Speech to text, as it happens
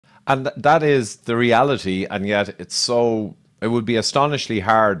And that is the reality, and yet it would be astonishingly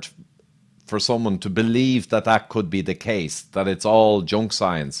hard for someone to believe that that could be the case, that it's all junk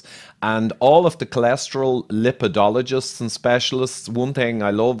science. And all of the cholesterol lipidologists and specialists, one thing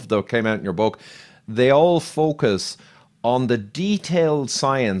I love that came out in your book, they all focus on the detailed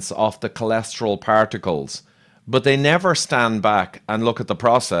science of the cholesterol particles, but they never stand back and look at the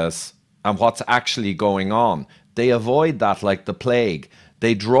process and what's actually going on. They avoid that like the plague.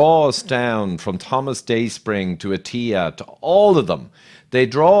 They draw us down from Thomas Dayspring to Attia to all of them. They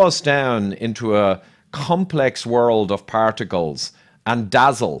draw us down into a complex world of particles and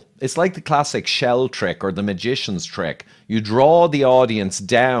dazzle. It's like the classic shell trick or the magician's trick. You draw the audience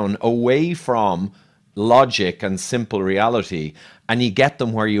down away from logic and simple reality, and you get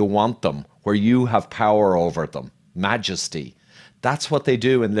them where you want them, where you have power over them, majesty. That's what they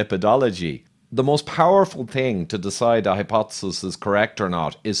do in lipidology. The most powerful thing to decide a hypothesis is correct or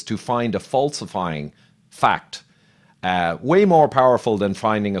not is to find a falsifying fact. Way more powerful than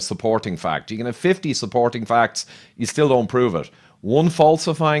finding a supporting fact. You can have 50 supporting facts, you still don't prove it. One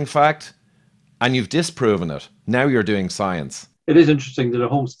falsifying fact, and you've disproven it. Now you're doing science. It is interesting that a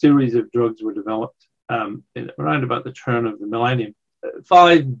whole series of drugs were developed around about the turn of the millennium.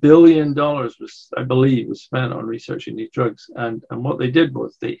 $5 billion was, I believe, was spent on researching these drugs. And what they did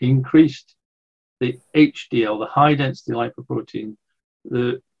was they increased the HDL, the high density lipoprotein,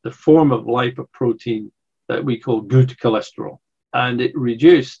 the form of lipoprotein that we call good cholesterol. And it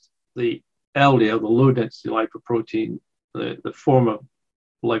reduced the LDL, the low density lipoprotein, the form of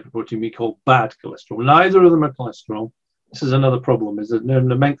lipoprotein we call bad cholesterol. Neither of them are cholesterol. This is another problem, is that the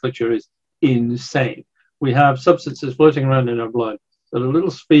nomenclature is insane. We have substances floating around in our blood that are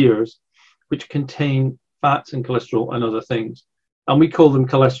little spheres which contain fats and cholesterol and other things. And we call them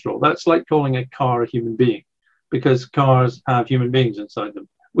cholesterol. That's like calling a car a human being, because cars have human beings inside them.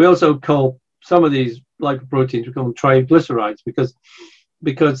 We also call some of these lipoproteins, we call them triglycerides,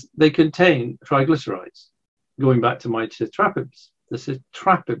 because they contain triglycerides. Going back to my citrapids, the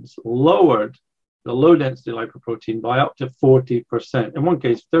citrapids lowered the low density lipoprotein by up to 40%. In one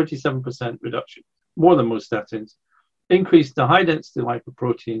case, 37% reduction, more than most statins. Increased the high density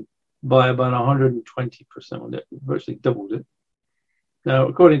lipoprotein by about 120%, virtually doubled it. Now,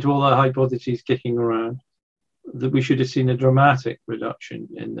 according to all the hypotheses kicking around, that we should have seen a dramatic reduction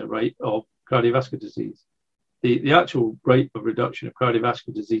in the rate of cardiovascular disease. The actual rate of reduction of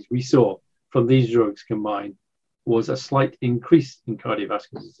cardiovascular disease we saw from these drugs combined was a slight increase in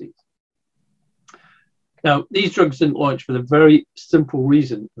cardiovascular disease. Now, these drugs didn't launch for the very simple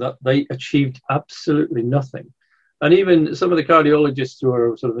reason that they achieved absolutely nothing. And even some of the cardiologists who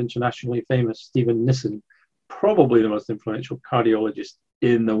are sort of internationally famous, Stephen Nissen, probably the most influential cardiologist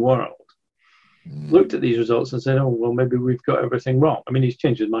in the world, looked at these results and said, oh, well, maybe we've got everything wrong. I mean, he's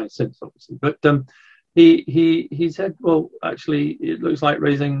changed his mind since, obviously. But he said, well, actually, it looks like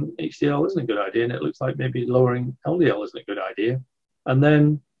raising HDL isn't a good idea, and it looks like maybe lowering LDL isn't a good idea. And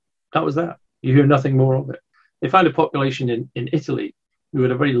then that was that. You hear nothing more of it. They found a population in Italy who had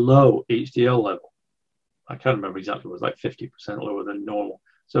a very low HDL level. I can't remember exactly, it was like 50% lower than normal.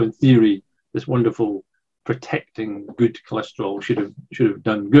 So in theory, this wonderful protecting good cholesterol should have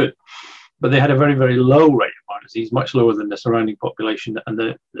done good. But they had a very, very low rate of heart disease, much lower than the surrounding population. And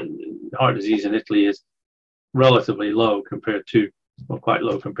the heart disease in Italy is relatively low compared to, well, quite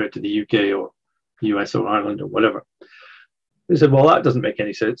low compared to the UK or US or Ireland or whatever. They said, well, that doesn't make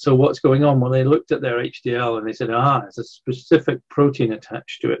any sense. So what's going on? Well, they looked at their HDL and they said, there's a specific protein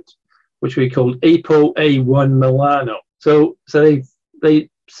attached to it, which we called ApoA1 melano. So they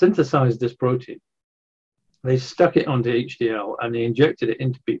synthesized this protein. They stuck it onto HDL and they injected it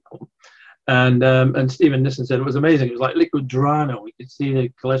into people. And Stephen Nissen said it was amazing. It was like liquid Drano. We could see the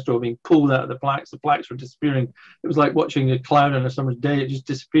cholesterol being pulled out of the plaques. The plaques were disappearing. It was like watching a cloud on a summer's day. It just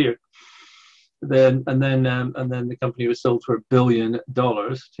disappeared. Then the company was sold for $1 billion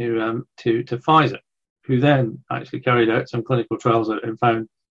to Pfizer, who then actually carried out some clinical trials and found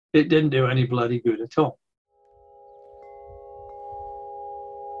it didn't do any bloody good at all.